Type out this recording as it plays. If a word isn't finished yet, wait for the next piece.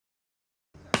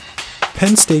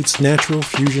Penn State's Natural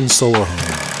Fusion Solar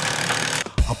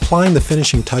Home. Applying the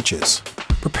finishing touches,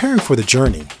 preparing for the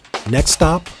journey. Next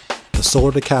stop, the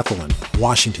Solar Decathlon,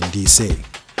 Washington, D.C.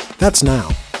 That's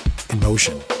now in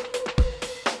motion.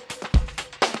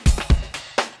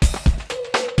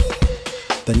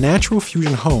 The Natural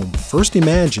Fusion Home, first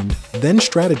imagined, then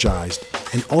strategized,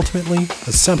 and ultimately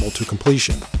assembled to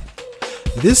completion.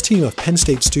 This team of Penn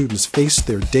State students faced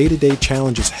their day-to-day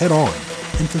challenges head-on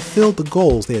and fulfilled the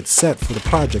goals they had set for the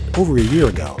project over a year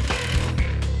ago.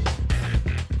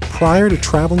 Prior to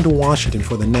traveling to Washington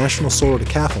for the National Solar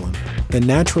Decathlon, the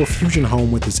Natural Fusion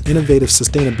Home, with its innovative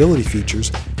sustainability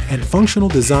features and functional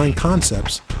design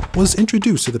concepts, was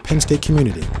introduced to the Penn State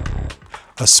community.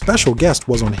 A special guest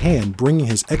was on hand, bringing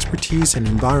his expertise in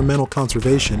environmental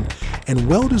conservation and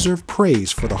well-deserved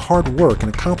praise for the hard work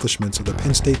and accomplishments of the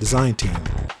Penn State design team.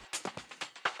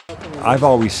 I've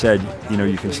always said,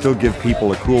 you can still give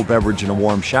people a cool beverage and a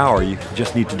warm shower. You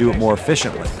just need to do it more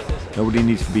efficiently. Nobody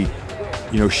needs to be,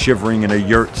 shivering in a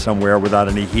yurt somewhere without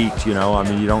any heat.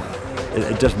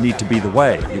 It doesn't need to be the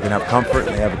way. You can have comfort.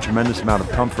 They have a tremendous amount of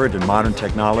comfort and modern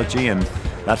technology, and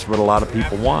that's what a lot of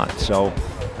people want. So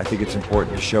I think it's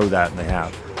important to show that, and they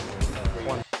have.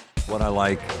 What I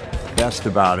like best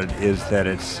about it is that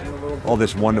it's all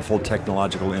this wonderful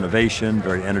technological innovation,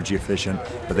 very energy efficient,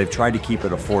 but they've tried to keep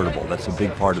it affordable. That's a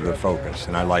big part of their focus,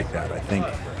 and I like that. I think,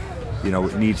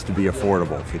 it needs to be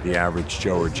affordable for the average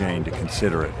Joe or Jane to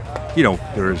consider it.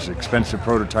 There's expensive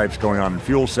prototypes going on in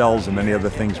fuel cells and many other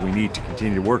things we need to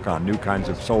continue to work on. New kinds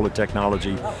of solar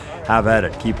technology, have at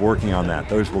it, keep working on that.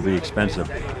 Those will be expensive.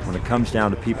 When it comes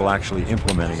down to people actually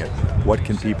implementing it, what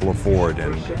can people afford?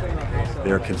 And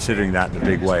they're considering that in a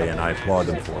big way, and I applaud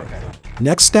them for it.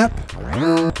 Next step,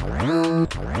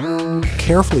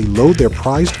 carefully load their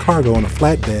prized cargo on a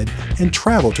flatbed and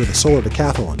travel to the Solar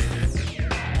Decathlon.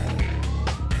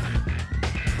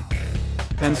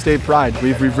 Penn State pride.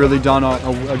 We've really done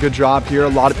a good job here. A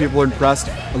lot of people are impressed.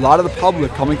 A lot of the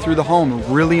public coming through the home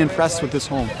are really impressed with this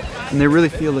home. And they really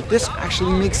feel that this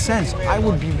actually makes sense. I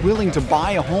would be willing to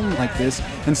buy a home like this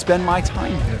and spend my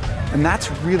time here. And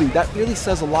that really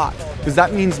says a lot, because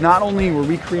that means not only were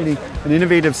we creating an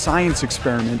innovative science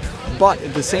experiment, but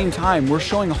at the same time, we're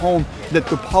showing a home that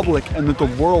the public and that the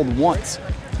world wants.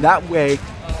 That way,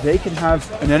 they can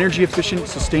have an energy efficient,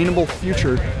 sustainable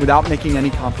future without making any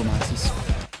compromises.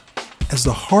 As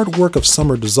the hard work of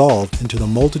summer dissolved into the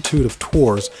multitude of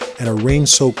tours at a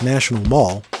rain-soaked national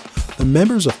mall, the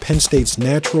members of Penn State's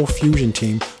Natural Fusion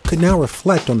team could now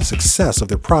reflect on the success of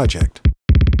their project.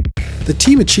 The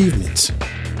team achievements,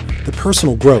 the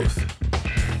personal growth,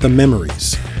 the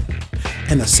memories,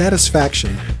 and the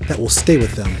satisfaction that will stay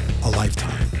with them a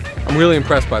lifetime. I'm really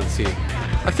impressed by the team.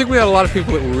 I think we had a lot of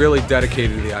people that were really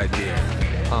dedicated to the idea.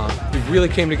 We really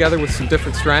came together with some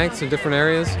different strengths in different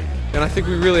areas, and I think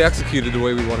we really executed the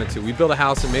way we wanted to. We built a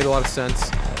house that made a lot of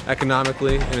sense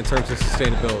economically and in terms of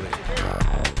sustainability.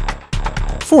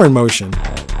 For In Motion,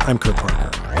 I'm Kurt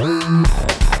Parker.